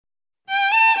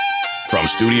From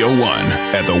Studio One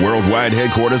at the worldwide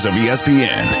headquarters of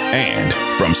ESPN and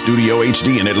from Studio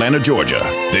HD in Atlanta, Georgia,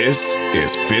 this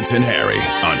is Fitz and Harry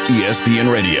on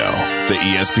ESPN Radio, the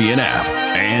ESPN app,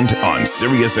 and on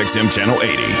SiriusXM Channel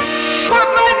 80. Put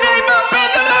my name up in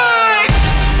the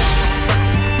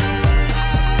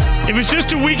night! It was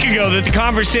just a week ago that the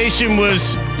conversation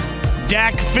was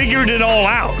Dak figured it all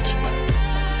out.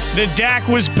 That Dak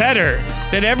was better.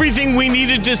 That everything we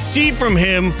needed to see from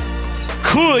him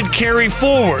could carry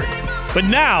forward. But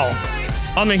now,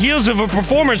 on the heels of a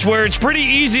performance where it's pretty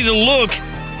easy to look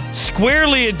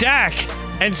squarely at Dak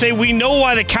and say we know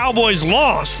why the Cowboys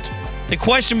lost, the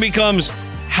question becomes,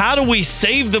 how do we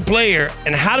save the player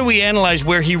and how do we analyze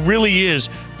where he really is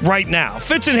right now?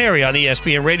 Fitz and Harry on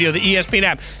ESPN Radio, the ESPN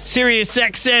app,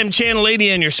 SiriusXM Channel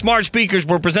 80, and your smart speakers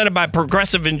were presented by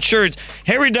Progressive Insurance.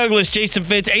 Harry Douglas, Jason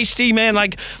Fitz, HD, man,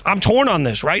 I'm torn on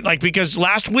this, right? Because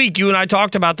last week you and I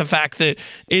talked about the fact that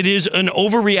it is an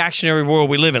overreactionary world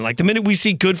we live in. The minute we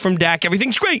see good from Dak,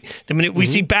 everything's great. The minute we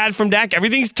see bad from Dak,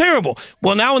 everything's terrible.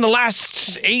 Well, now in the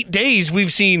last 8 days,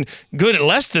 we've seen good and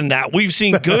less than that. We've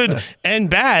seen good and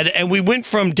bad, and we went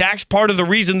from Dak's part of the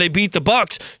reason they beat the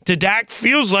Bucs to Dak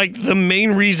feels like the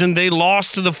main reason they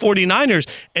lost to the 49ers,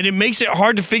 and it makes it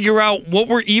hard to figure out what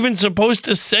we're even supposed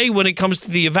to say when it comes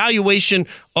to the evaluation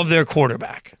of their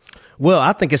quarterback. Well,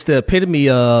 I think it's the epitome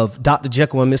of Dr.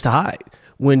 Jekyll and Mr. Hyde.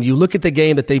 When you look at the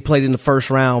game that they played in the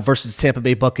first round versus Tampa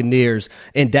Bay Buccaneers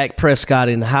and Dak Prescott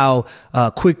and how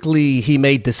quickly he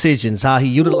made decisions, how he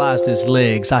utilized his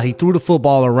legs, how he threw the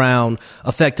football around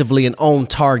effectively and on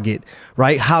target,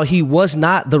 right? How he was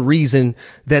not the reason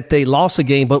that they lost a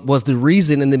game, but was the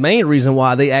reason and the main reason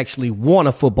why they actually won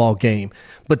a football game.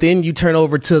 But then you turn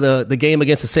over to the game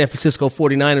against the San Francisco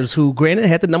 49ers, who granted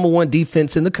had the number one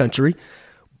defense in the country,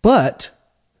 but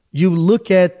you look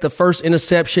at the first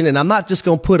interception, and I'm not just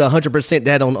going to put 100%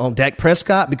 that on Dak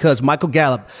Prescott, because Michael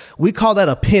Gallup, we call that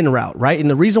a pin route, right? And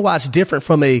the reason why it's different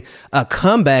from a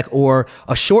comeback or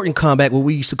a shortened comeback, what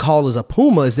we used to call as a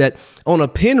puma, is that on a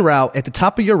pin route, at the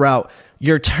top of your route,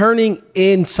 you're turning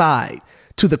inside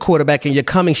to the quarterback and you're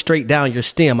coming straight down your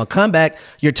stem. A comeback,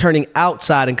 you're turning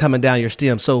outside and coming down your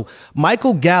stem. So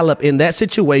Michael Gallup in that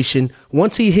situation,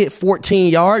 once he hit 14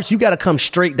 yards, you got to come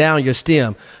straight down your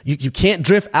stem. You can't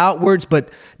drift outwards, but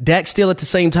Dak still at the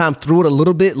same time threw it a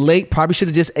little bit late, probably should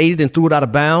have just ate it and threw it out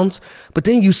of bounds. But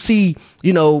then you see,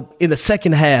 in the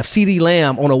second half, CeeDee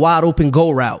Lamb on a wide open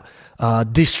go route.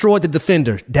 Destroyed the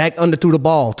defender. Dak underthrew the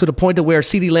ball to the point to where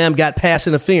CeeDee Lamb got pass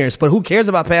interference. But who cares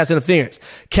about pass interference?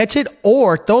 Catch it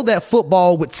or throw that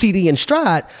football with CeeDee in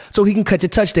stride so he can catch a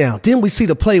touchdown. Then we see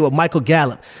the play with Michael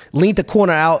Gallup. Leaned the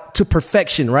corner out to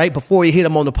perfection, right, before he hit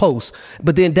him on the post.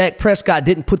 But then Dak Prescott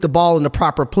didn't put the ball in the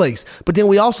proper place. But then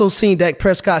we also seen Dak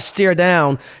Prescott stare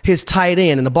down his tight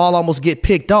end, and the ball almost get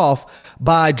picked off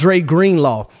by Dre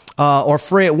Greenlaw. Or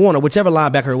Fred Warner, whichever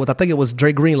linebacker it was. I think it was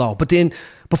Dre Greenlaw. But then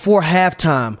before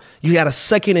halftime, you got a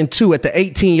 2nd and 2 at the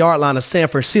 18-yard line of San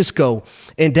Francisco,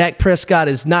 and Dak Prescott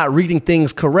is not reading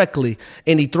things correctly,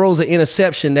 and he throws an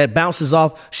interception that bounces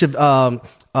off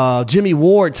Jimmy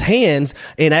Ward's hands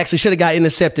and actually should have got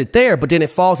intercepted there, but then it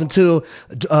falls into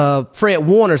Fred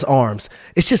Warner's arms.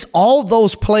 It's just all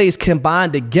those plays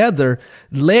combined together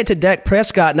led to Dak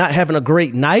Prescott not having a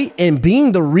great night and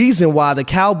being the reason why the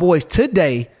Cowboys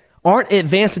today aren't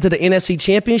advancing to the NFC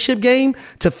Championship game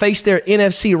to face their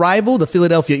NFC rival, the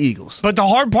Philadelphia Eagles. But the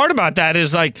hard part about that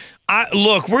is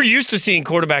look, we're used to seeing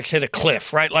quarterbacks hit a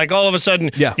cliff, right? All of a sudden,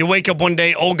 You wake up one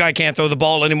day, old guy can't throw the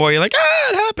ball anymore. You're like,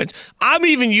 it happens. I'm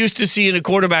even used to seeing a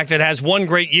quarterback that has one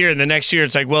great year, and the next year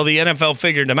it's the NFL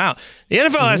figured him out. The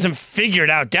NFL hasn't figured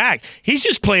out Dak. He's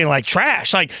just playing like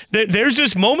trash. There's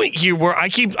this moment here where I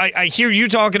hear you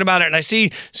talking about it, and I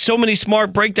see so many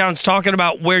smart breakdowns talking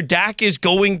about where Dak is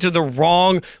going to the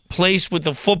wrong place with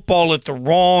the football at the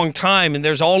wrong time, and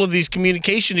there's all of these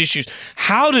communication issues.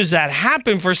 How does that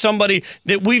happen for somebody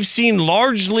that we've seen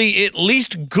largely at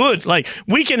least good?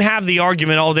 We can have the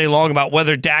argument all day long about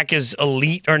whether Dak is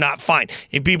elite or not, fine,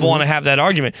 if people want to have that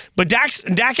argument. But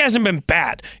Dak hasn't been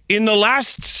bad. In the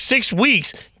last 6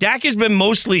 weeks, Dak has been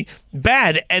mostly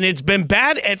bad, and it's been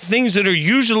bad at things that are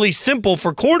usually simple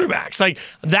for quarterbacks.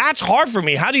 That's hard for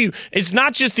me. It's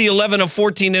not just the 11 of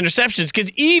 14 interceptions,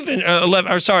 because even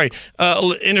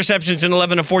interceptions in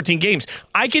 11 of 14 games,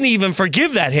 I can even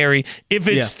forgive that, Harry, if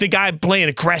it's the guy playing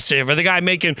aggressive or the guy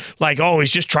making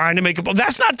he's just trying to make a ball.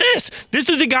 That's not this. This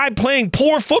is a guy playing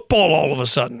poor football all of a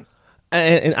sudden.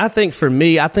 And I think for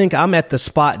me, I'm at the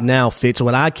spot now, Fitz,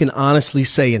 when I can honestly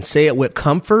say and say it with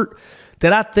comfort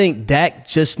that I think Dak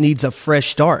just needs a fresh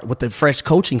start with a fresh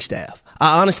coaching staff.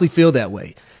 I honestly feel that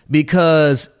way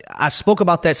because I spoke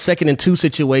about that 2nd and 2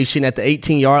 situation at the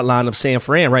 18-yard line of San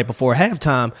Fran right before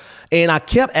halftime, and I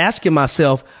kept asking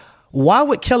myself, why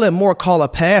would Kellen Moore call a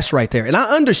pass right there? And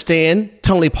I understand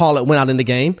Tony Pollard went out in the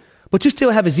game, but you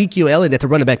still have Ezekiel Elliott at the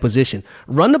running back position.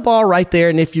 Run the ball right there,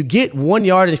 and if you get 1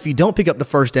 yard and if you don't pick up the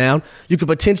first down, you could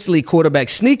potentially quarterback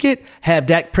sneak it, have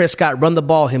Dak Prescott run the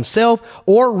ball himself,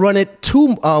 or run it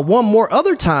one more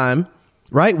other time,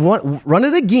 right? Run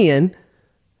it again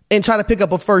and try to pick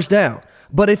up a first down.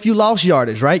 But if you lost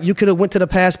yardage, right, you could have went to the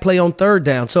pass play on 3rd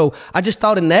down. So I just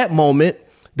thought in that moment,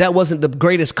 that wasn't the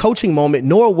greatest coaching moment,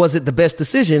 nor was it the best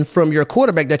decision from your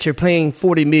quarterback that you're paying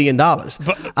 $40 million.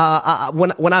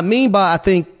 What I mean by I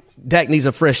think Dak needs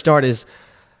a fresh start is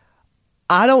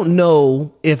I don't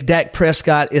know if Dak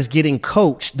Prescott is getting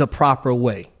coached the proper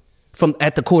way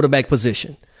at the quarterback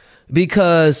position,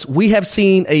 because we have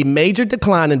seen a major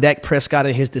decline in Dak Prescott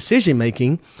in his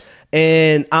decision-making.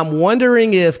 And I'm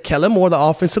wondering if Kellen Moore, the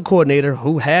offensive coordinator,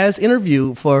 who has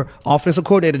interviewed for offensive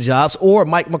coordinator jobs, or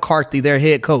Mike McCarthy, their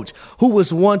head coach, who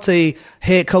was once a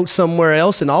head coach somewhere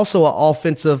else and also an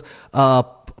offensive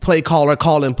play caller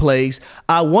calling plays.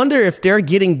 I wonder if they're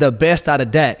getting the best out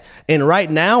of Dak. And right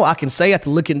now, I can say after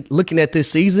looking at this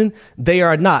season, they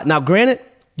are not. Now, granted,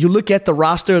 you look at the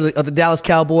roster of the Dallas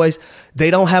Cowboys,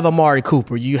 they don't have Amari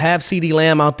Cooper. You have CeeDee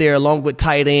Lamb out there along with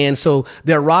tight end. So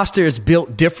their roster is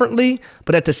built differently.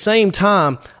 But at the same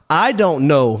time, I don't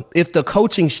know if the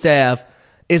coaching staff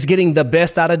is getting the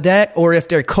best out of Dak or if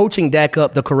they're coaching Dak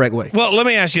up the correct way. Well, let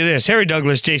me ask you this. Harry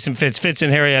Douglas, Jason Fitz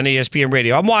and Harry on ESPN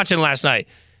Radio. I'm watching last night,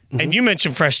 and you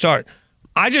mentioned fresh start.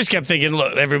 I just kept thinking,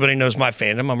 look, everybody knows my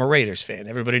fandom. I'm a Raiders fan.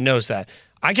 Everybody knows that.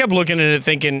 I kept looking at it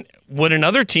thinking, would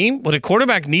a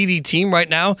quarterback-needy team right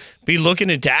now be looking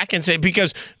at Dak and say,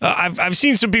 because I've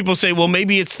seen some people say, well,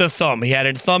 maybe it's the thumb. He had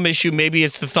a thumb issue. Maybe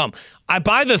it's the thumb. I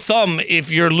buy the thumb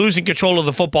if you're losing control of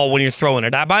the football when you're throwing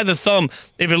it. I buy the thumb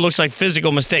if it looks like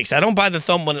physical mistakes. I don't buy the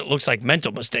thumb when it looks like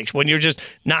mental mistakes, when you're just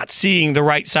not seeing the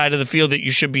right side of the field that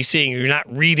you should be seeing. You're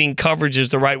not reading coverages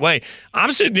the right way.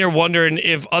 I'm sitting here wondering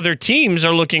if other teams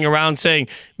are looking around saying,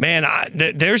 man,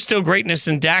 there's still greatness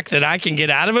in Dak that I can get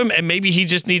out of him, and maybe he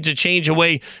just needs to change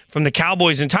away from the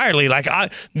Cowboys entirely.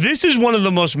 This is one of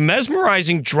the most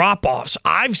mesmerizing drop-offs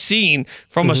I've seen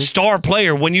from a star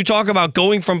player. When you talk about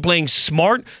going from playing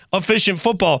smart, efficient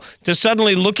football to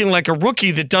suddenly looking like a rookie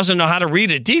that doesn't know how to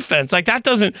read a defense, that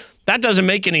doesn't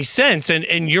make any sense.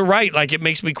 And you're right. It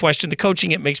makes me question the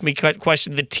coaching. It makes me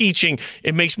question the teaching.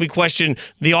 It makes me question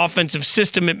the offensive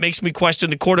system. It makes me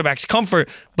question the quarterback's comfort.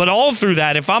 But all through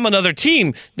that, if I'm another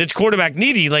team that's quarterback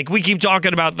needy, like we keep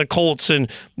talking about the Colts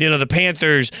and the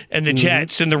Panthers and the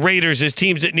Jets and the Raiders as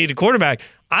teams that need a quarterback,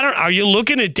 are you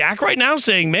looking at Dak right now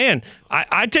saying, man,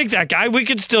 I take that guy. We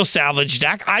could still salvage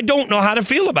Dak. I don't know how to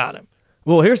feel about him.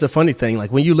 Well, here's the funny thing.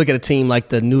 When you look at a team like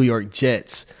the New York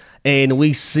Jets, and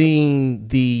we've seen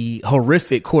the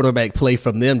horrific quarterback play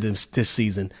from them this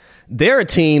season, they're a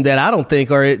team that I don't think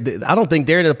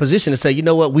they're in a position to say, you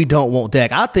know what, we don't want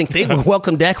Dak. I think they would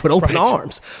welcome Dak with open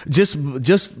arms,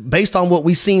 just based on what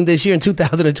we've seen this year in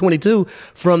 2022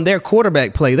 from their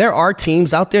quarterback play. There are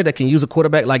teams out there that can use a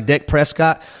quarterback like Dak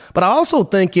Prescott, but I also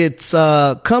think it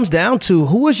comes down to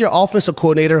who is your offensive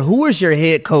coordinator, who is your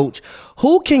head coach,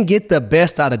 who can get the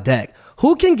best out of Dak,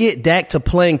 who can get Dak to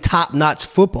playing top-notch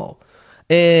football.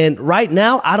 And right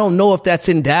now, I don't know if that's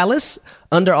in Dallas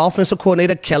under offensive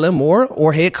coordinator Kellen Moore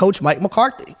or head coach Mike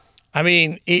McCarthy. I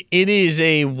mean, it is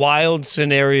a wild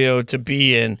scenario to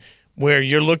be in where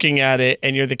you're looking at it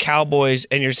and you're the Cowboys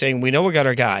and you're saying, we know we got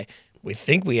our guy. We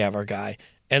think we have our guy.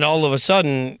 And all of a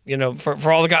sudden, for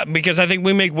all the guys, because I think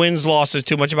we make wins, losses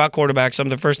too much about quarterbacks. I'm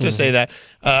the first to say that.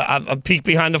 I peek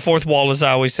behind the fourth wall, as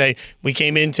I always say. We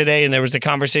came in today and there was the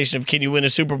conversation of, can you win a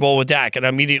Super Bowl with Dak? And I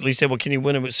immediately said, well, can you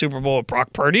win a Super Bowl with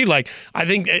Brock Purdy? I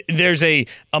think there's a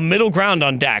middle ground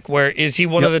on Dak, where is he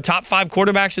one of the top 5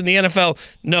 quarterbacks in the NFL?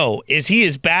 No. Is he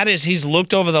as bad as he's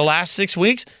looked over the last 6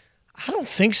 weeks? I don't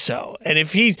think so. And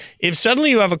if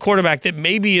suddenly you have a quarterback that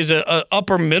maybe is a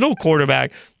upper middle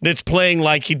quarterback that's playing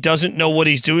like he doesn't know what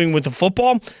he's doing with the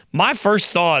football, my first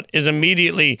thought is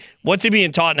immediately, what's he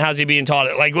being taught and how's he being taught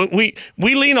it?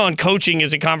 We lean on coaching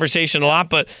as a conversation a lot,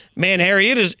 but man,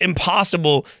 Harry, it is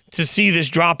impossible to see this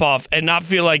drop off and not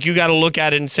feel like you got to look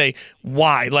at it and say,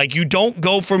 why? You don't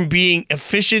go from being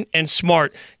efficient and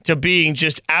smart to being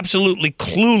just absolutely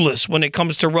clueless when it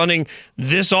comes to running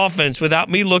this offense without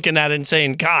me looking at it and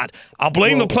saying, God, I'll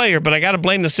blame the player, but I got to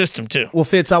blame the system too. Well,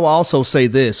 Fitz, I will also say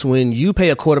this. When you pay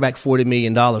a quarterback $40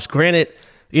 million, granted,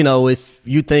 if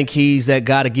you think he's that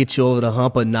guy to get you over the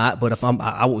hump or not, but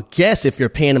I would guess if you're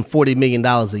paying him $40 million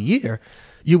a year,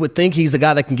 you would think he's the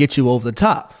guy that can get you over the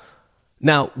top.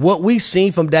 Now, what we've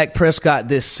seen from Dak Prescott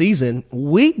this season,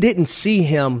 we didn't see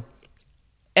him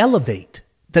elevate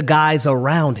the guys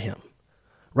around him,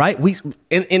 right?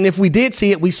 And if we did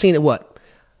see it, we've seen it,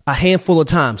 a handful of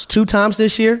times. 2 times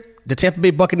this year. The Tampa Bay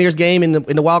Buccaneers game in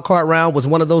the wild card round was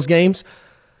one of those games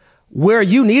where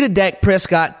you needed Dak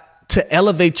Prescott to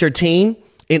elevate your team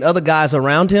and other guys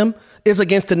around him is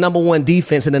against the number 1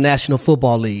 defense in the National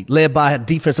Football League, led by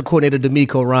defensive coordinator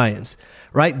DeMeco Ryans,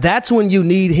 right? That's when you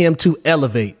need him to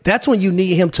elevate. That's when you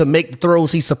need him to make the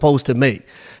throws he's supposed to make.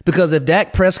 Because if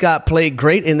Dak Prescott played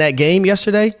great in that game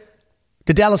yesterday,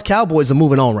 the Dallas Cowboys are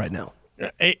moving on right now.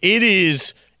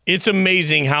 It's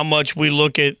amazing how much we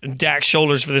look at Dak's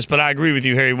shoulders for this, but I agree with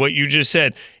you, Harry, what you just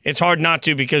said. It's hard not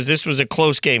to because this was a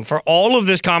close game. For all of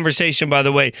this conversation, by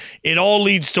the way, it all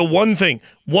leads to one thing.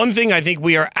 One thing I think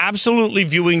we are absolutely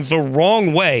viewing the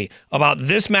wrong way about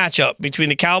this matchup between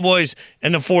the Cowboys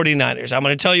and the 49ers. I'm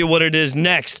going to tell you what it is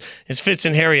next. It's Fitz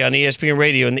and Harry on ESPN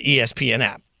Radio and the ESPN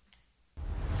app.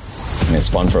 It's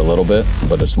fun for a little bit,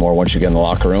 but it's more once you get in the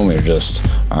locker room, you're just,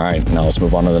 all right, now let's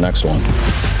move on to the next one.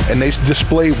 And they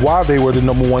displayed why they were the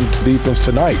number 1 defense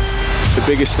tonight. The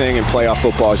biggest thing in playoff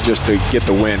football is just to get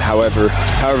the win, however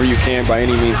you can, by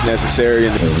any means necessary.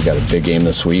 We got a big game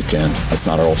this week, and that's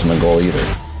not our ultimate goal either.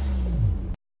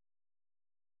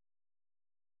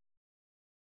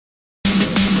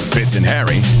 Fitz and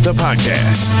Harry, the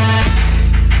podcast.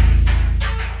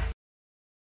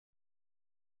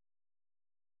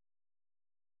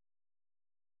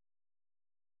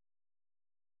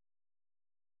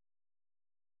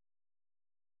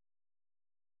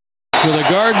 With a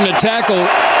guard and a tackle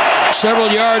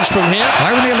several yards from him.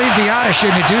 Why would they leave Biada?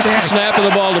 Shouldn't you do that? Snap of the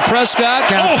ball to Prescott.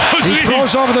 He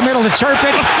throws over the middle to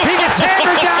Turpin. He gets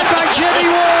hammered down by Jimmy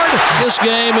Ward. This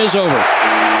game is over.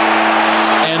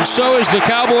 And so is the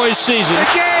Cowboys' season.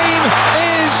 The game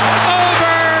is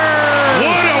over.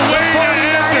 What a way the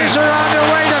 49ers are on their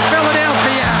way to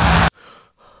Philadelphia.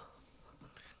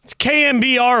 It's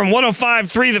KMBR and 105.3,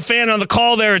 The Fan on the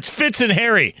call there. It's Fitz and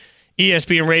Harry.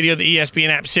 ESPN Radio, the ESPN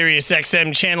app, Sirius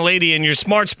XM, Channel 80, and your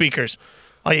smart speakers.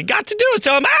 All you got to do is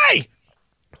tell them, hey,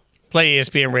 play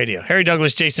ESPN Radio. Harry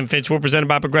Douglas, Jason Fitz, we're presented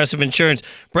by Progressive Insurance,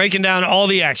 breaking down all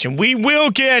the action. We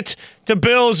will get to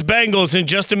Bills Bengals in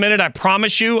just a minute, I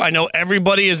promise you. I know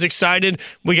everybody is excited.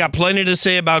 We got plenty to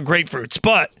say about grapefruits,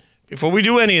 but before we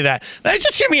do any of that,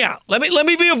 just hear me out. Let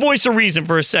me be a voice of reason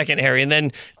for a second, Harry, and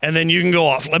then you can go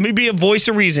off. Let me be a voice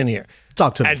of reason here.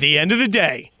 Talk to me. At the end of the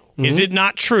day, is it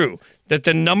not true that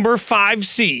the number 5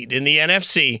 seed in the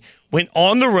NFC went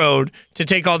on the road to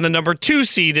take on the number 2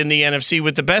 seed in the NFC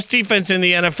with the best defense in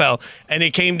the NFL, and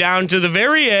it came down to the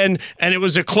very end, and it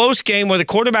was a close game where the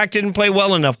quarterback didn't play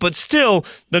well enough, but still,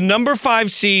 the number 5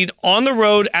 seed on the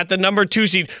road at the number 2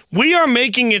 seed. We are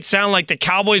making it sound like the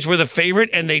Cowboys were the favorite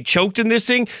and they choked in this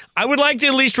thing. I would like to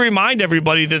at least remind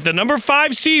everybody that the number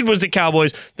 5 seed was the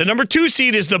Cowboys. The number 2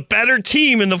 seed is the better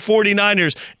team in the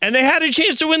 49ers, and they had a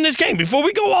chance to win this game. Before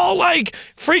we go all like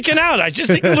freaking out, I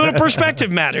just think a little perspective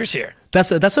matters here.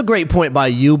 That's a great point by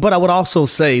you, but I would also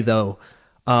say, though,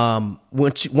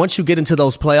 once you get into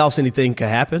those playoffs, anything can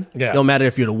happen. Yeah. No matter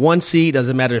if you're the 1 seed,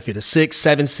 doesn't matter if you're the 6,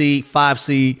 7 seed, 5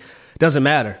 seed, doesn't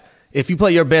matter. If you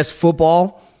play your best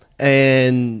football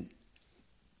and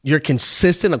you're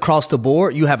consistent across the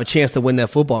board, you have a chance to win that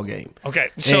football game. Okay.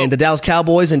 So, and the Dallas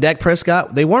Cowboys and Dak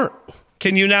Prescott, they weren't.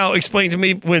 Can you now explain to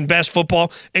me when best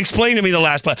football? Explain to me the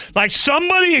last play. Like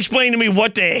somebody explain to me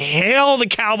what the hell the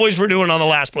Cowboys were doing on the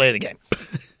last play of the game.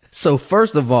 So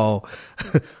first of all,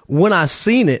 when I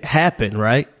seen it happen,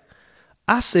 right,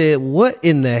 I said, what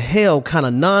in the hell kind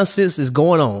of nonsense is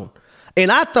going on?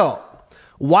 And I thought,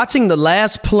 watching the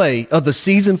last play of the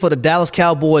season for the Dallas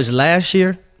Cowboys last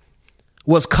year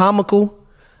was comical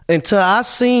until I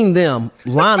seen them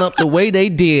line up the way they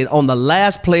did on the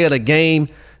last play of the game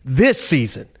this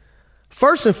season.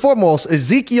 First and foremost,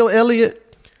 Ezekiel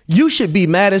Elliott, you should be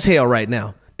mad as hell right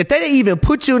now. If they didn't even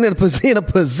put you in a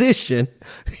position,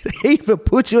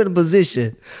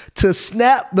 to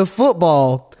snap the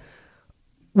football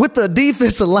with the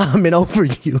defensive lineman over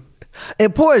you.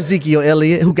 And poor Ezekiel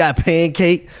Elliott, who got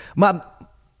pancake.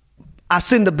 I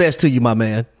send the best to you, my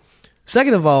man.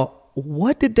 Second of all,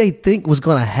 what did they think was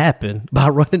going to happen by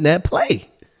running that play?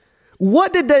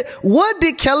 What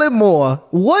did Kellen Moore,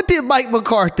 what did Mike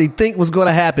McCarthy think was going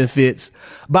to happen, Fitz,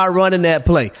 by running that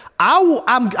play?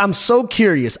 I'm so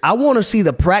curious. I want to see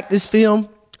the practice film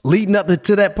leading up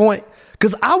to that point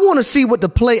because I want to see what the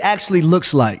play actually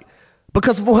looks like.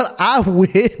 Because of what I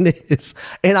witnessed,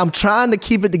 and I'm trying to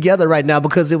keep it together right now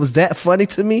because it was that funny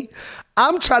to me.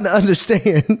 I'm trying to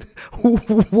understand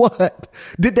what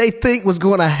did they think was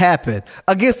going to happen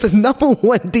against the number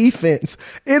one defense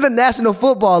in the National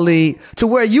Football League, to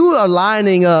where you are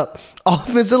lining up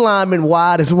offensive linemen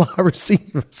wide as wide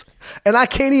receivers. And I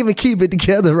can't even keep it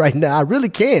together right now. I really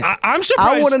can't. I'm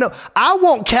surprised. I want to know. I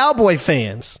want Cowboy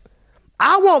fans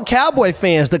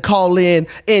to call in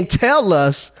and tell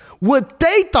us what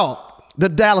they thought the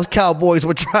Dallas Cowboys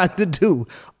were trying to do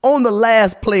on the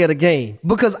last play of the game.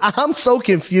 Because I'm so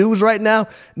confused right now.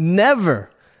 Never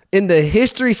in the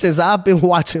history since I've been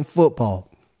watching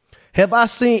football have I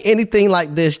seen anything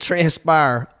like this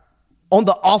transpire on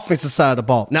the offensive side of the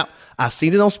ball. Now, I've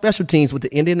seen it on special teams with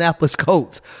the Indianapolis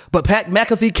Colts, but Pat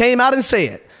McAfee came out and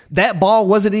said that ball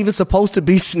wasn't even supposed to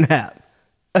be snapped.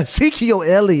 Ezekiel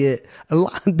Elliott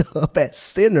lined up at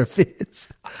center, Fitz.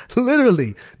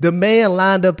 Literally, the man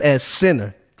lined up at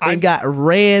center and got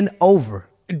ran over.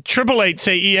 888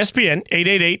 say ESPN,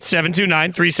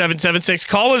 888-729-3776.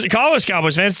 Call us,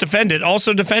 Cowboys fans. Defend it.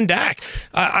 Also defend Dak.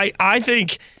 I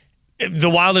think the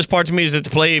wildest part to me is that the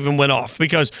play even went off,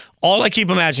 because all I keep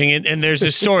imagining, and there's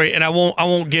this story, and I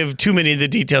won't give too many of the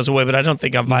details away, but I don't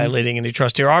think I'm violating any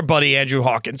trust here. Our buddy Andrew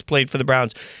Hawkins played for the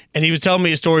Browns, and he was telling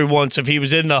me a story once of he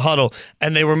was in the huddle,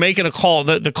 and they were making a call.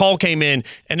 The call came in,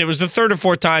 and it was the third or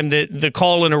fourth time that the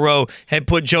call in a row had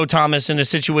put Joe Thomas in a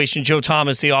situation Joe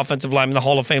Thomas, the offensive lineman, the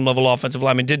Hall of Fame level offensive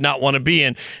lineman, did not want to be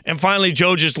in. And finally,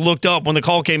 Joe just looked up when the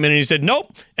call came in, and he said,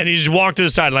 nope, and he just walked to the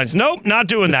sidelines. Nope, not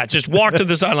doing that. Just walk to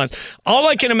the sidelines. All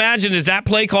I can imagine is that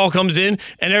play call comes in,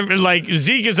 and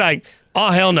Zeke is like,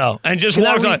 oh, hell no, and just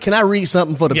walks on. Can I read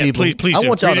something for the people? Please I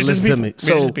want y'all to listen to me.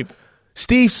 So,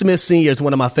 Steve Smith Sr. is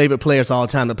one of my favorite players all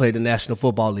time to play the National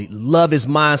Football League. Love his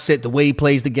mindset, the way he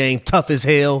plays the game, tough as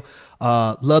hell.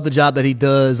 Love the job that he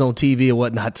does on TV and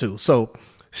whatnot, too. So,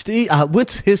 Steve, I went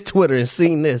to his Twitter and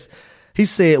seen this. He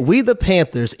said, we the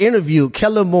Panthers interviewed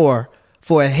Kellen Moore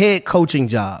for a head coaching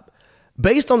job.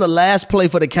 Based on the last play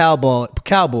for the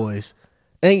Cowboys,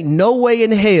 ain't no way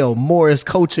in hell Moore is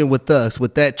coaching with us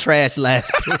with that trash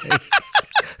last play.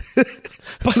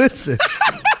 Listen,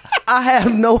 I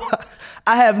have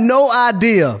no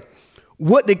idea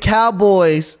what the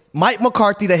Cowboys, Mike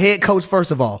McCarthy, the head coach,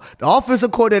 first of all, the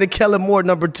offensive coordinator, Kellen Moore,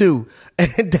 number 2,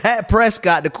 and Dak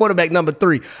Prescott, the quarterback, number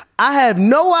 3. I have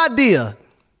no idea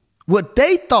what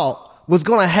they thought was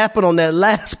going to happen on that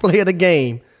last play of the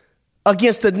game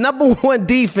against the number 1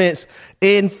 defense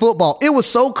in football. It was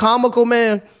so comical,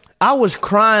 man. I was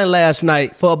crying last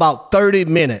night for about 30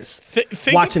 minutes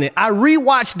watching it. I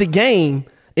rewatched the game,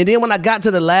 and then when I got to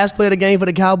the last play of the game for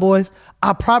the Cowboys,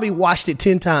 I probably watched it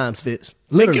 10 times, Fitz.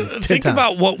 Literally, 10 times. Think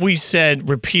about what we said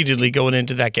repeatedly going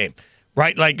into that game.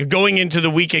 Right? Like going into the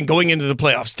weekend, going into the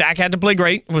playoffs. Dak had to play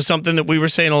great was something that we were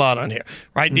saying a lot on here.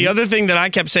 Right? Mm-hmm. The other thing that I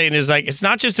kept saying is, like, it's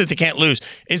not just that they can't lose,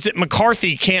 it's that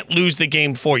McCarthy can't lose the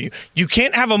game for you. You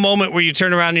can't have a moment where you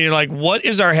turn around and you're like, what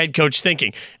is our head coach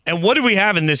thinking? And what did we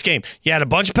have in this game? You had a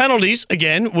bunch of penalties,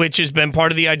 again, which has been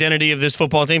part of the identity of this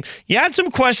football team. You had some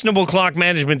questionable clock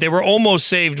management. They were almost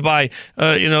saved by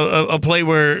a play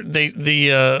where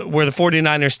the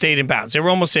 49ers stayed in bounds. They were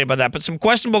almost saved by that. But some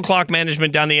questionable clock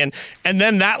management down the end. And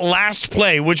then that last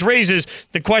play, which raises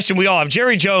the question we all have.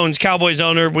 Jerry Jones, Cowboys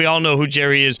owner, we all know who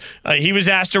Jerry is. He was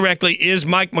asked directly, is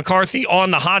Mike McCarthy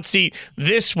on the hot seat?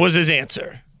 This was his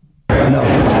answer. No,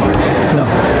 not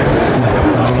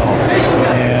at all.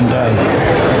 And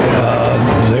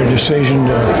their decision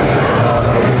for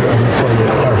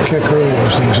our kicker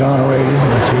was exonerated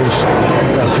with his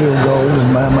field goal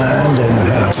in my mind,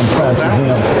 and I'm proud for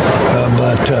him.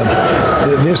 But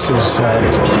this is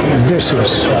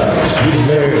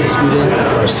very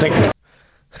sickening.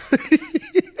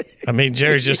 I mean,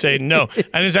 Jerry's just saying no.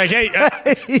 And it's like, hey,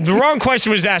 the wrong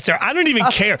question was asked there. I don't even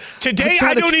care. Today,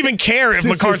 I don't even care if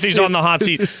McCarthy's on the hot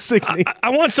seat. I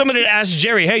want somebody to ask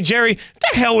Jerry, hey, Jerry, what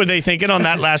the hell were they thinking on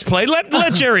that last play?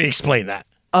 Let Jerry explain that.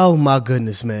 Oh, my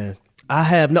goodness, man.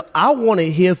 I want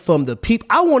to hear from the people.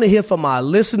 I want to hear from our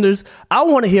listeners. I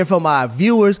want to hear from our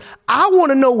viewers. I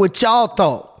want to know what y'all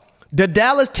thought the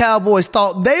Dallas Cowboys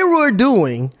thought they were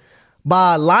doing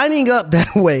by lining up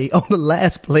that way on the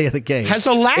last play of the game. Has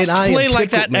a last play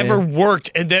like that ever worked?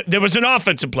 There was an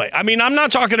offensive play. I mean, I'm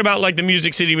not talking about like the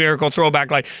Music City Miracle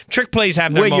throwback. Like trick plays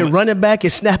have their moment. Where your running back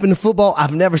is snapping the football.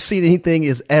 I've never seen anything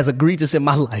as egregious in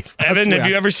my life. Evan, have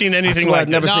you ever seen anything like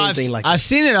this? I've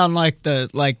seen it on like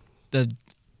the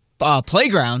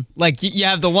playground. Like you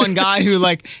have the one guy who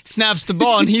like snaps the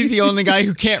ball and he's the only guy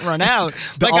who can't run out.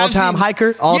 The like, all-time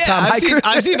hiker?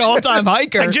 I've seen all-time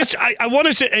hiker. I want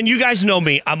to say, and you guys know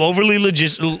me, I'm overly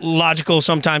logical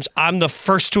sometimes. I'm the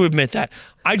first to admit that.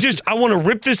 I want to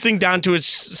rip this thing down to its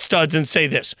studs and say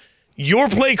this. Your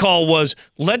play call was,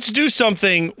 let's do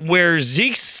something where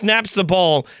Zeke snaps the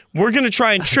ball. We're going to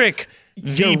try and trick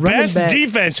the best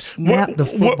defense. We're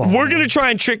going to try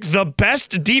and trick the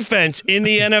best defense in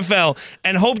the NFL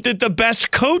and hope that the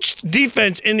best coached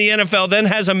defense in the NFL then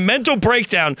has a mental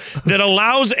breakdown that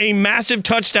allows a massive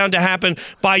touchdown to happen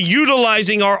by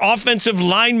utilizing our offensive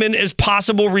linemen as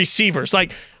possible receivers.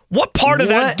 Like, what part of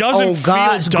that doesn't feel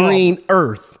God's dumb? green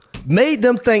earth made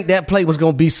them think that play was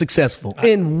going to be successful?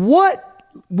 In what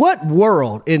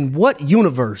world, in what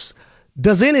universe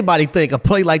does anybody think a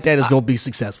play like that is going to be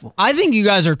successful? I think you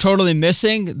guys are totally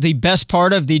missing the best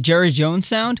part of the Jerry Jones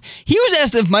sound. He was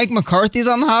asked if Mike McCarthy's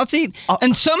on the hot seat,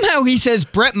 and somehow he says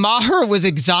Brett Maher was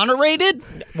exonerated.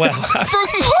 Well, from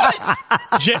what?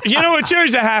 You know what?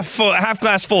 Jerry's a half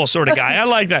glass full sort of guy. I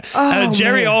like that.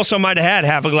 Jerry also might have had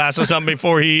half a glass of something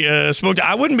before he spoke.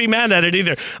 I wouldn't be mad at it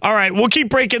either. All right, we'll keep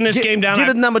breaking this game down. Get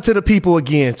a number to the people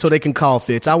again so they can call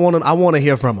Fitz. I want to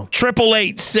hear from them.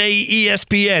 888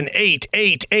 ESPN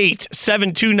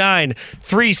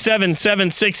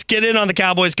 888-729-3776. Get in on the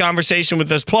Cowboys conversation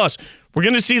with us. Plus, we're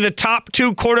going to see the top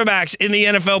two quarterbacks in the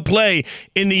NFL play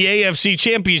in the AFC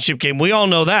Championship game. We all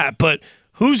know that, but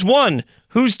who's one?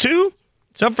 Who's two?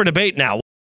 It's up for debate now.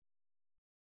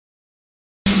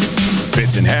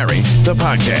 Fitz and Harry, the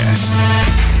podcast.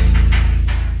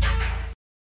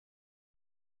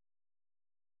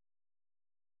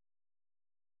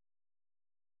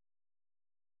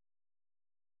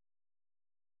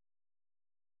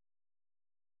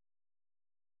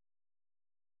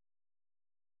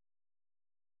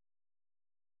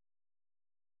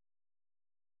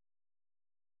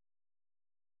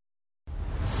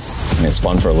 It's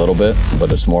fun for a little bit,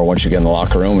 but it's more once you get in the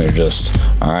locker room, you're just,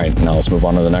 all right, now let's move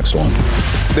on to the next one.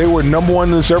 They were number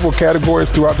one in several categories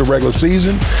throughout the regular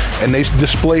season, and they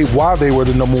displayed why they were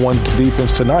the number one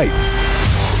defense tonight.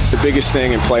 The biggest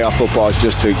thing in playoff football is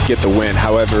just to get the win,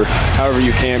 however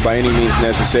you can, by any means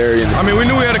necessary. I mean, we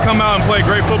knew we had to come out and play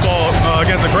great football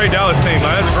against a great Dallas team.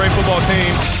 Like, that's a great football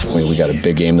team. We got a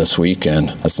big game this week, and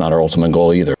that's not our ultimate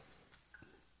goal either.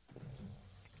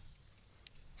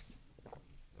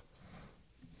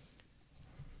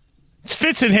 It's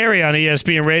Fitz and Harry on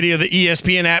ESPN Radio, the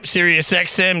ESPN app, Sirius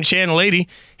XM, Channel 80.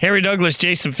 Harry Douglas,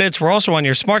 Jason Fitz. We're also on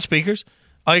your smart speakers.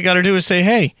 All you got to do is say,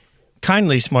 hey,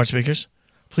 kindly, smart speakers,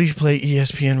 please play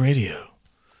ESPN Radio.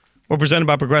 We're presented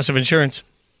by Progressive Insurance.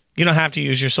 You don't have to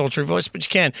use your sultry voice, but you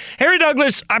can. Harry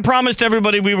Douglas, I promised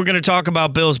everybody we were going to talk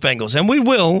about Bills-Bengals, and we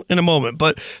will in a moment,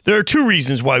 but there are two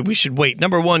reasons why we should wait.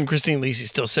 Number one, Christine Lisi's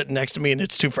still sitting next to me, and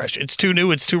it's too fresh. It's too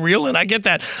new. It's too real, and I get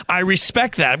that. I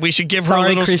respect that. We should give her a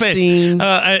little Christine.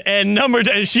 space. And number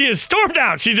two, she has stormed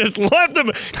out. She just left them.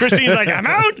 Christine's like, I'm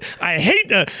out. I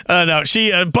hate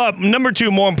but number two,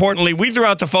 more importantly, we threw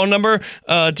out the phone number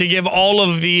to give all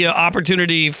of the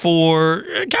opportunity for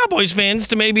Cowboys fans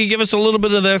to maybe give us a little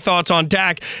bit of their thoughts on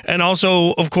Dak, and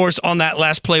also, of course, on that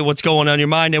last play, what's going on your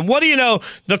mind. And what do you know?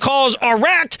 The calls are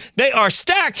racked. They are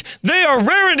stacked. They are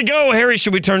raring to go. Harry,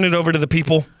 should we turn it over to the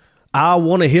people? I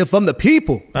want to hear from the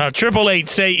people. 888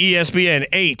 say ESPN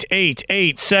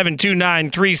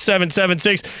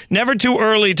 888-729-3776. Never too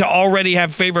early to already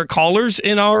have favorite callers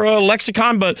in our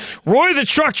lexicon, but Roy the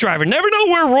truck driver. Never know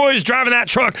where Roy's driving that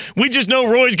truck. We just know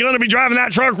Roy's going to be driving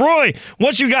that truck. Roy,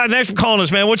 what you got? Thanks for calling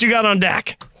us, man. What you got on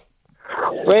Dak?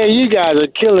 Man, you guys are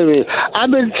killing me.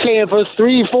 I've been saying for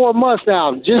 3-4 months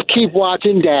now, just keep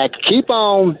watching Dak. Keep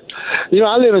on. You know,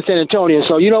 I live in San Antonio,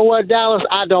 so you know what, Dallas?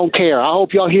 I don't care. I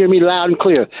hope y'all hear me loud and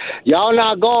clear. Y'all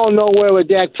not going nowhere with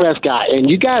Dak Prescott, and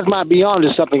you guys might be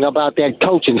onto something about that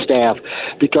coaching staff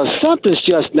because something's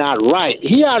just not right.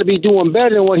 He ought to be doing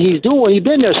better than what he's doing. He's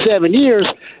been there 7 years.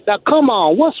 Now, come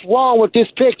on. What's wrong with this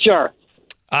picture?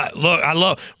 Look, I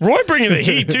love Roy bringing the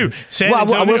heat, too. I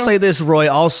will say this, Roy.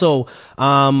 Also,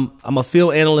 I'm a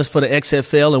field analyst for the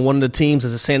XFL, and one of the teams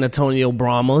is the San Antonio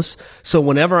Brahmas. So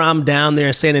whenever I'm down there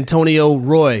in San Antonio,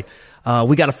 Roy,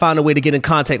 we got to find a way to get in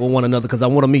contact with one another because I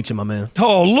want to meet you, my man.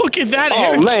 Oh, look at that.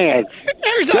 Oh, man.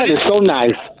 That is so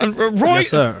nice. Roy, yes,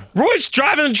 sir. Roy's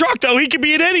driving the truck, though. He could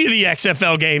be at any of the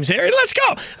XFL games. Harry, let's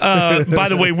go. By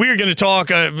the way, we're going to talk.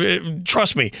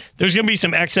 Trust me, there's going to be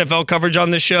some XFL coverage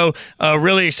on this show.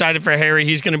 Really excited for Harry.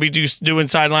 He's going to be doing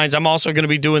sidelines. I'm also going to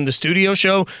be doing the studio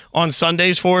show on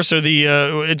Sundays for us.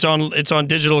 It's on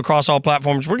digital across all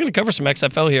platforms. We're going to cover some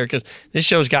XFL here because this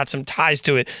show's got some ties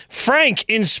to it. Frank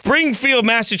in Springfield Springfield,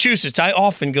 Massachusetts. I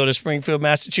often go to Springfield,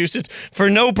 Massachusetts for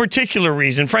no particular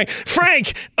reason. Frank,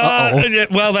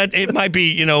 well, that it might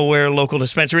be, where a local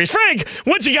dispensary is. Frank,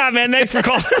 what you got, man? Thanks for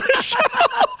calling the show.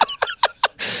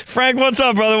 Frank, what's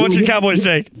up, brother? What's your Cowboys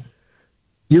take?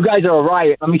 You guys are a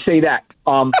riot. Let me say that.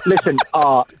 Listen,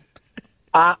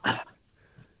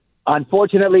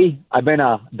 unfortunately, I've been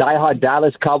a diehard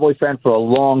Dallas Cowboy fan for a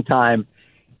long time,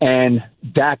 and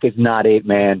Dak is not it,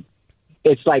 man.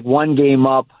 It's like one game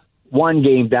up, one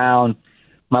game down.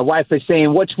 My wife is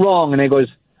saying, what's wrong? And he goes,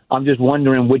 I'm just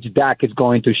wondering which Dak is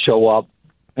going to show up.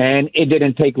 And it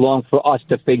didn't take long for us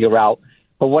to figure out.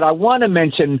 But what I want to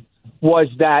mention was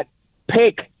that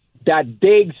pick that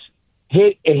Diggs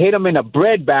hit him in a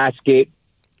breadbasket,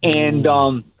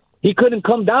 and he couldn't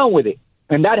come down with it.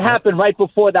 And that happened right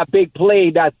before that big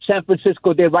play that San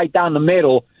Francisco did right down the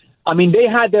middle. I mean, they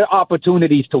had their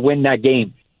opportunities to win that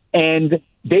game, and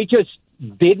they just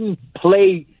didn't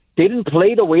play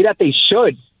the way that they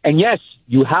should. And yes,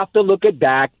 you have to look at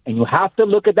Dak, and you have to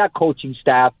look at that coaching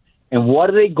staff, and what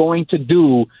are they going to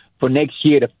do for next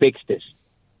year to fix this?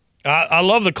 I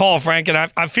love the call, Frank, and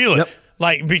I feel it. Yep.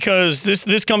 Like, because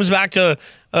this comes back to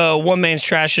one man's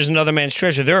trash is another man's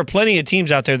treasure. There are plenty of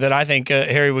teams out there that I think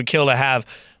Harry would kill to have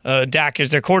Dak as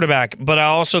their quarterback. But I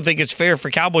also think it's fair for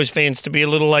Cowboys fans to be a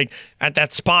little like at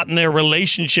that spot in their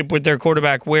relationship with their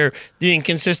quarterback where the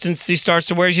inconsistency starts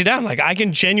to wear you down. Like, I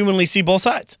can genuinely see both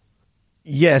sides.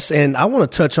 Yes, and I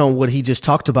want to touch on what he just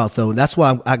talked about, though. And that's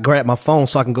why I grabbed my phone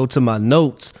so I can go to my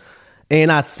notes.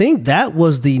 And I think that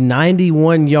was the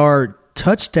 91-yard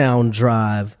touchdown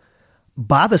drive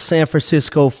by the San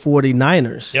Francisco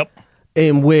 49ers. Yep.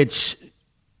 In which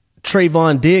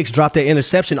Trayvon Diggs dropped that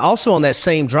interception. Also on that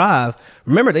same drive,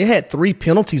 remember, they had 3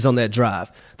 penalties on that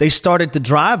drive. They started the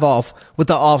drive off with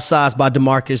the offsides by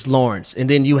DeMarcus Lawrence. And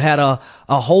then you had a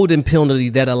holding penalty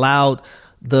that allowed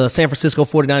the San Francisco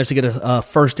 49ers to get a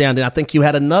first down. And I think you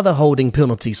had another holding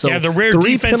penalty. So the rare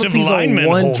 3 defensive penalties lineman on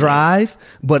one holding. drive,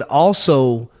 but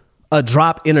also a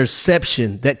drop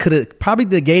interception that could have probably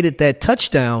negated that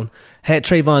touchdown had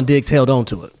Trayvon Diggs held on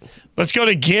to it. Let's go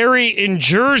to Gary in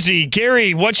Jersey.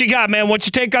 Gary, what you got, man? What's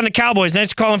your take on the Cowboys?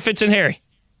 Thanks for calling Fitz and Harry.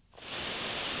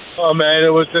 Oh, man, it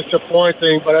was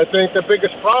disappointing. But I think the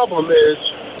biggest problem is,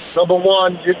 number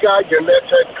one, you got your Nets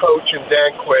head coach in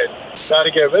Dan Quinn. Got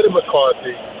to get rid of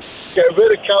McCarthy. Get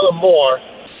rid of Kellen Moore.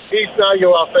 He's now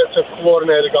your offensive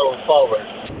coordinator going forward.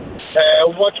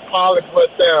 And once Pollard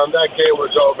went down, that game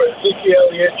was over.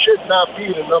 Ezekiel Elliott should not be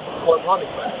the number 1 running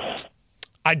back.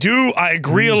 I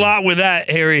agree a lot with that,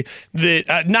 Harry.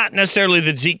 That not necessarily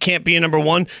that Zeke can't be a number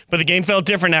 1, but the game felt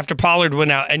different after Pollard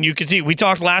went out. And you can see, we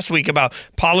talked last week about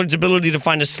Pollard's ability to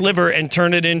find a sliver and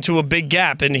turn it into a big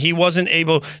gap. And he wasn't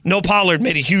able. No, Pollard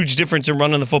made a huge difference in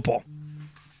running the football.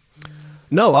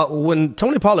 No, when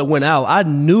Tony Pollard went out, I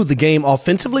knew the game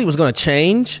offensively was going to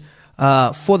change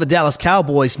for the Dallas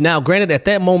Cowboys. Now, granted, at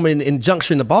that moment in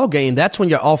junction in the ball game, that's when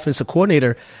your offensive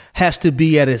coordinator has to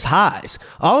be at his highs.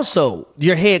 Also,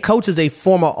 your head coach is a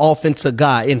former offensive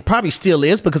guy and probably still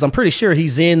is, because I'm pretty sure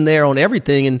he's in there on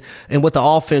everything and what the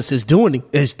offense is doing.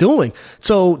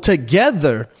 So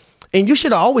together, and you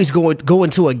should always go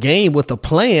into a game with a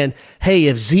plan. Hey,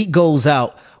 if Zeke goes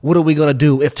out, what are we going to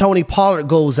do? If Tony Pollard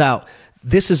goes out,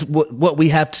 this is what we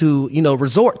have to,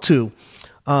 resort to.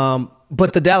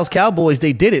 But the Dallas Cowboys,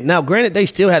 they did it. Now, granted, they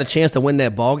still had a chance to win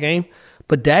that ball game,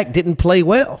 but Dak didn't play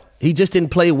well. He just didn't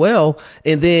play well.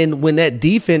 And then when that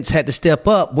defense had to step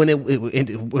up,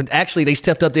 when actually they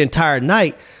stepped up the entire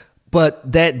night,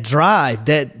 but that drive,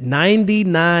 that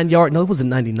 99-yard, no, it wasn't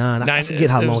 99. I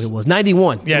forget how long it was.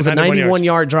 91. Yeah, it was a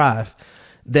 91-yard drive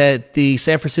that the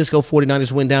San Francisco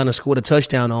 49ers went down and scored a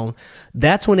touchdown on.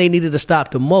 That's when they needed to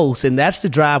stop the most, and that's the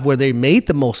drive where they made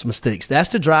the most mistakes. That's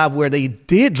the drive where they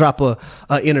did drop a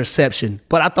interception.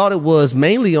 But I thought it was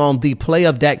mainly on the play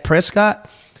of Dak Prescott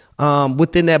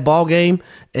within that ball game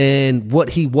and what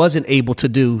he wasn't able to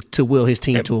do to will his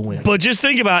team to a win. But just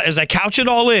think about, as I couch it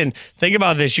all in, think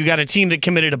about this. You got a team that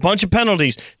committed a bunch of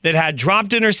penalties, that had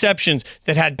dropped interceptions,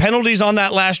 that had penalties on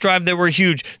that last drive that were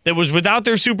huge, that was without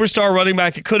their superstar running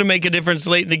back that could have made a difference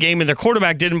late in the game, and their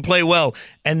quarterback didn't play well,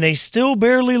 and they still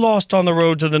barely lost on the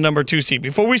road to the number 2 seed.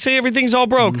 Before we say everything's all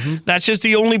broke, that's just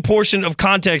the only portion of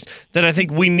context that I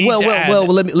think we need to add. Well,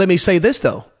 let me say this,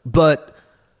 though. But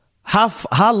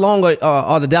how long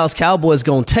are the Dallas Cowboys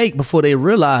going to take before they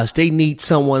realize they need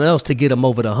someone else to get them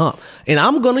over the hump? And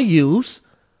I'm going to use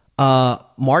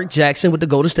Mark Jackson with the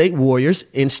Golden State Warriors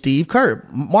and Steve Kerr.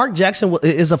 Mark Jackson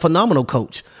is a phenomenal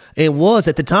coach and was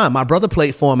at the time. My brother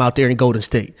played for him out there in Golden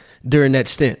State during that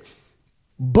stint.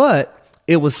 But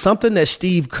It was something that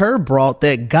Steve Kerr brought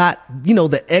that got,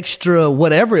 the extra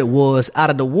whatever it was out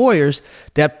of the Warriors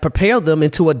that propelled them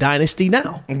into a dynasty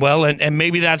now. Well, and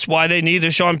maybe that's why they need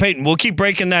a Sean Payton. We'll keep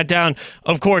breaking that down,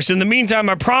 of course. In the meantime,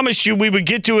 I promised you we would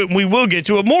get to it, and we will get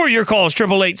to it. More of your calls,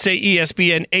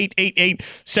 888-SAY-ESPN,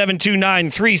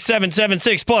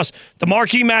 888-729-3776. Plus, the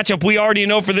marquee matchup we already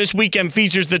know for this weekend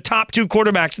features the top 2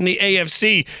 quarterbacks in the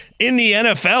AFC, in the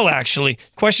NFL, actually.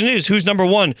 Question is, who's number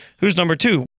 1? Who's number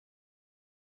 2?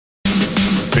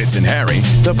 Fitz and Harry,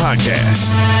 the podcast.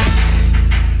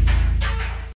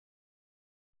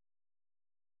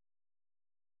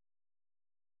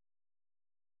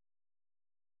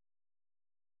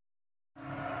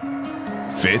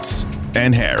 Fitz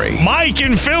and Harry. Mike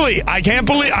in Philly. I can't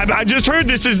believe I just heard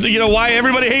this is why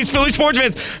everybody hates Philly sports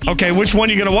fans. Okay, which one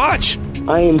are you going to watch?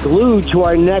 I am glued to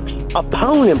our next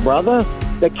opponent, brother.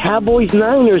 The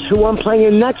Cowboys-Niners, who I'm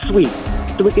playing next week.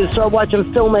 So we can start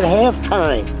watching film at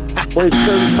halftime. When it's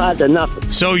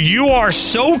 35-0. So you are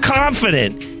so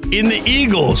confident in the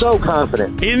Eagles. So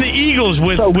confident. In the Eagles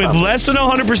with less than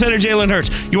 100% of Jalen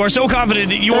Hurts. You are so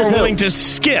confident that you are willing to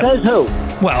skip. Says who?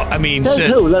 Well, I mean...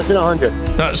 Says who? Less than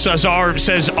 100.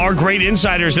 Says our great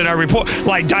insiders that I report.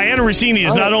 Like, Diana Rossini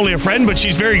is not only a friend, but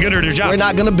she's very good at her job. We're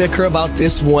not going to bicker about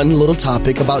this one little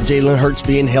topic about Jalen Hurts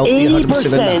being healthy 100% or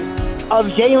not. Of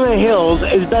Jalen Hills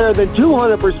is better than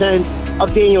 200%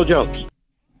 of Daniel Jones.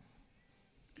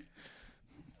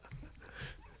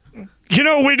 You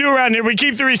know what we do around here? We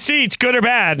keep the receipts, good or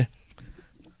bad.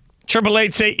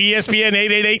 888-SAY-ESPN,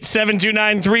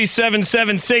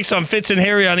 888-729-3776 on Fitz and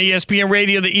Harry on ESPN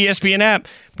Radio, the ESPN app.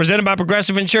 Presented by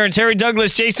Progressive Insurance. Harry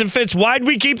Douglas, Jason Fitz. Why'd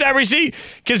we keep that receipt?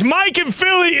 Because Mike in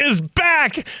Philly is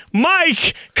back.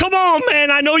 Mike, come on,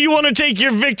 man. I know you want to take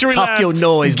your victory lap. Talk your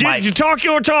noise, Mike. Talk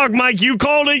your talk, Mike. You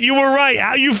called it. You were right.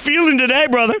 How you feeling today,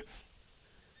 brother?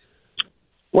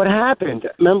 What happened?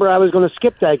 Remember, I was going to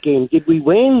skip that game. Did we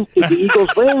win? Did the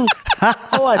Eagles win?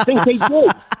 Oh, I think they did.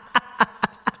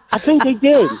 I think they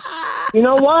did. You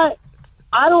know what?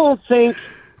 I don't think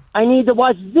I need to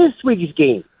watch this week's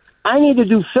game. I need to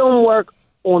do film work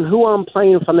on who I'm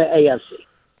playing from the AFC.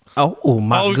 Oh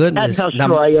my goodness! That's how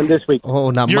sure I am this week.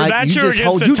 Oh, now You're Mike, you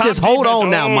just hold on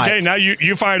now, Mike. Okay, now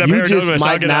you fired up Harry Douglas.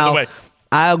 I'll get out of the way.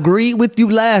 I agreed with you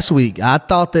last week. I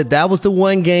thought that was the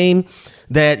one game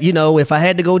that, if I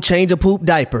had to go change a poop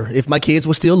diaper, if my kids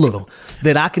were still little,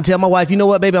 that I can tell my wife, you know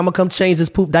what, baby, I'm going to come change this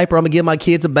poop diaper. I'm going to give my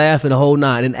kids a bath and the whole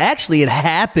nine. And actually it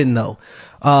happened though.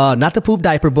 Not the poop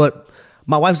diaper, but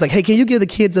my wife was like, hey, can you give the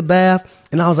kids a bath?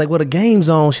 And I was like, well, the game's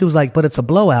on. She was like, but it's a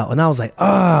blowout. And I was like,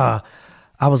 I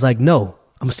was like, no,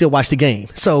 I'm still watch the game.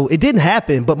 So it didn't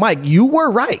happen. But Mike, you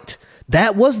were right.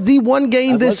 That was the one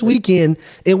game this weekend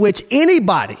in which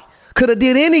anybody could have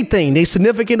did anything their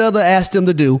significant other asked them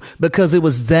to do because it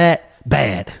was that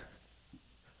bad.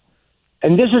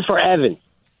 And this is for Evan,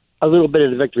 a little bit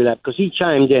of the victory lap, because he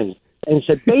chimed in and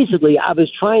said, basically, I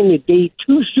was trying to date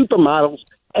 2 supermodels,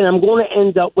 and I'm going to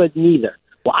end up with neither.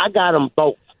 Well, I got them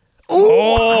both.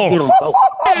 Oh,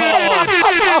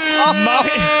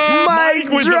 Mike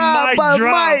with the mic drop.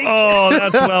 Mike. Oh,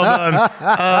 that's well done.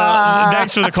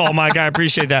 Thanks for the call, Mike. I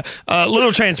appreciate that.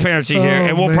 Little transparency here,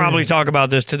 and we'll probably talk about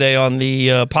this today on the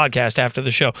podcast after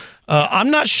the show. I'm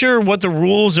not sure what the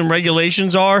rules and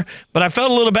regulations are, but I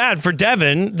felt a little bad for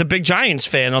Devin, the big Giants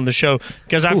fan on the show,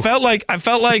 because I felt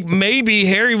like maybe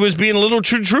Harry was being a little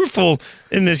too truthful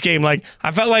in this game. Like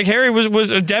I felt like Harry was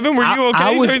Devin. Were you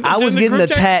okay? I was getting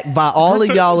attacked by all of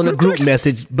y'all in the group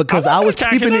message because I was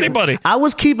keeping it. I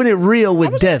was keeping it real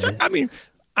with Devin.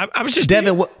 I was just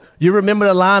Devin. You remember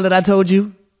the line that I told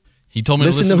you? He told me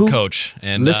to listen to Coach.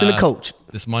 And listen to Coach.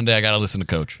 This Monday, I got to listen to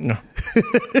Coach. No.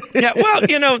 Yeah, well,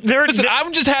 listen,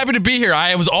 I'm just happy to be here.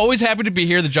 I was always happy to be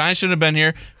here. The Giants shouldn't have been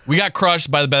here. We got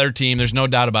crushed by the better team. There's no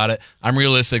doubt about it. I'm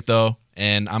realistic, though,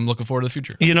 and I'm looking forward to the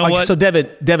future. You know what? So,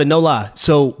 Devin, no lie.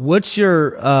 So, what's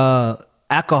your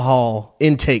alcohol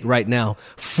intake right now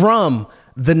from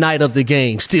the night of the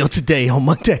game still today on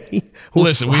Monday?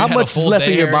 Listen, how much is left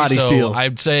in your body still?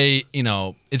 I'd say,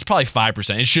 it's probably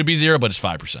 5%. It should be 0, but it's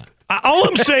 5%. All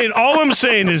I'm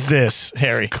saying is this,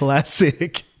 Harry.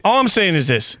 Classic. All I'm saying is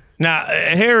this. Now,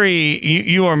 Harry,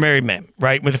 you are a married man,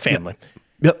 right, with a family.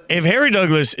 Yep. If Harry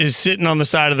Douglas is sitting on the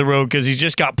side of the road because he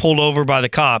just got pulled over by the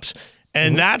cops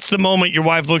And that's the moment your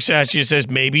wife looks at you and says,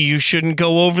 maybe you shouldn't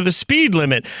go over the speed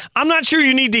limit. I'm not sure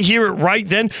you need to hear it right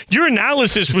then. Your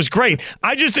analysis was great.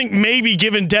 I just think maybe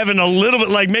giving Devin a little bit,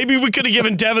 like maybe we could have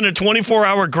given Devin a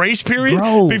 24-hour grace period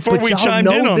before we chimed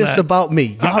in on that. Y'all know this about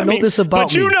me. Y'all know this about me.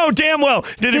 But you know damn well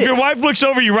that if your wife looks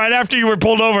over you right after you were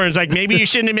pulled over and it's like, maybe you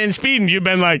shouldn't have been speeding, you've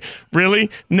been like, really?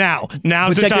 Now's the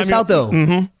time. Check this out,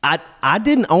 though. I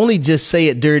didn't only just say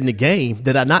it during the game.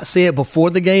 Did I not say it before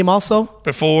the game also?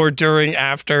 Before, during,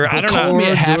 after. I don't know. Called me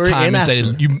at halftime and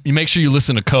said, you make sure you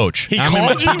listen to Coach. He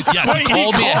called you? Yes, he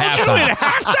called me at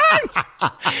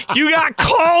halftime. You got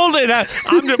called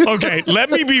okay, let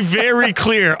me be very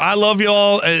clear. I love you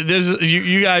all.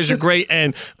 You guys are great,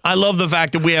 and I love the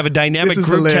fact that we have a dynamic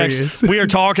group text. We are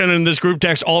talking in this group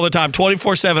text all the time,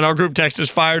 24/7. Our group text is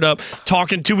fired up,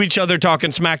 talking to each other,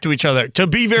 talking smack to each other. To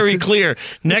be very clear,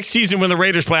 next season when the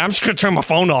Raiders play, I'm just going to turn my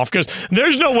phone off because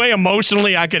there's no way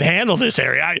emotionally I could handle this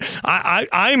area.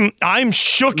 I'm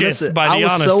shooketh by the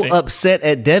honesty. I was so upset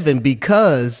at Devin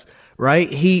because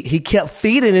he kept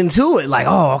feeding into it like,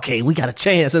 oh, okay, we got a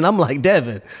chance. And I'm like,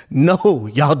 Devin, no,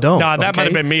 y'all don't. Nah, that might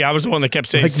have been me. I was the one that kept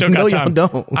saying, still got time. Y'all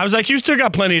don't. I was like, you still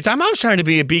got plenty of time. I was trying to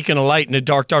be a beacon of light in a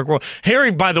dark, dark world.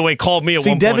 Harry, by the way, called me at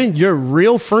one Devin, point. your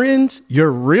real friends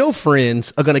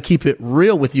are going to keep it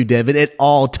real with you, Devin, at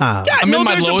all times. Yeah, I'm in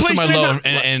my lowest of my low,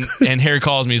 and Harry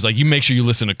calls me. He's like, you make sure you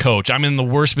listen to Coach. I'm in the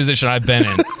worst position I've been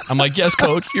in. I'm like, yes,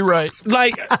 Coach, you're right.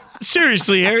 Like,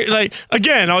 seriously, Harry, like,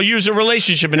 again, I'll use a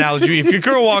relationship analogy. If your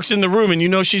girl walks in the room and you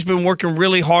know she's been working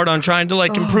really hard on trying to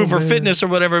improve her fitness or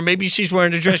whatever, maybe she's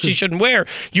wearing a dress she shouldn't wear,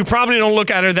 you probably don't look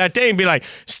at her that day and be like,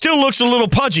 still looks a little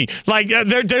pudgy. Like,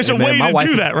 there's a way to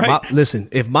do that, right? Listen,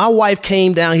 if my wife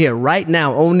came down here right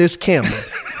now on this camera,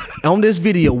 on this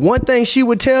video, one thing she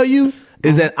would tell you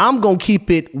is that I'm going to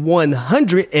keep it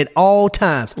 100 at all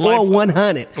times, or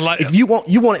 100. If you want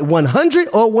it 100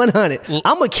 or 100,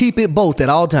 I'm going to keep it both at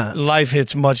all times. Life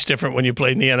hits much different when you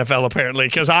play in the NFL, apparently,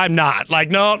 because I'm not. Like,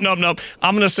 no. I'm going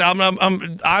to say, I'm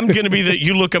going to be the,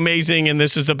 you look amazing, and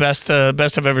this is the best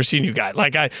I've ever seen you guys.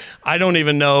 Like, I don't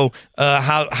even know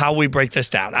how we break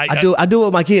this down. I do it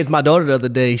with my kids. My daughter the other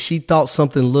day, she thought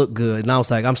something looked good, and I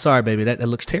was like, I'm sorry, baby, that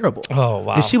looks terrible. Oh,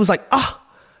 wow. And she was like,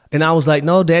 and I was like,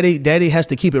 no, daddy has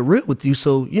to keep it real with you.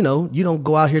 So, you don't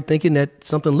go out here thinking that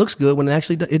something looks good when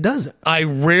it doesn't. I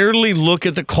rarely look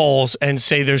at the calls and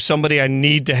say there's somebody I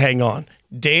need to hang on.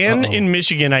 Dan in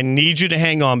Michigan, I need you to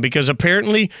hang on because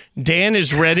apparently Dan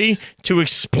is ready to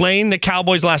explain the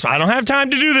Cowboys last. I don't have time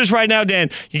to do this right now, Dan.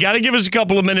 You got to give us a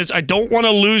couple of minutes. I don't want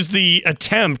to lose the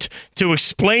attempt to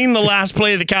explain the last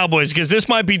play of the Cowboys because this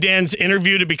might be Dan's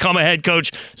interview to become a head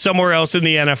coach somewhere else in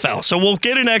the NFL. So we'll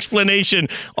get an explanation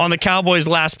on the Cowboys'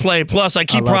 last play. Plus, I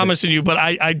keep promising you, but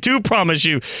I do promise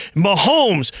you,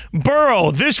 Mahomes,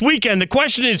 Burrow, this weekend. The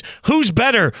question is, who's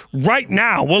better right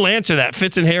now? We'll answer that.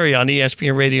 Fitz and Harry on ESPN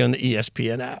Radio and the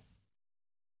ESPN app.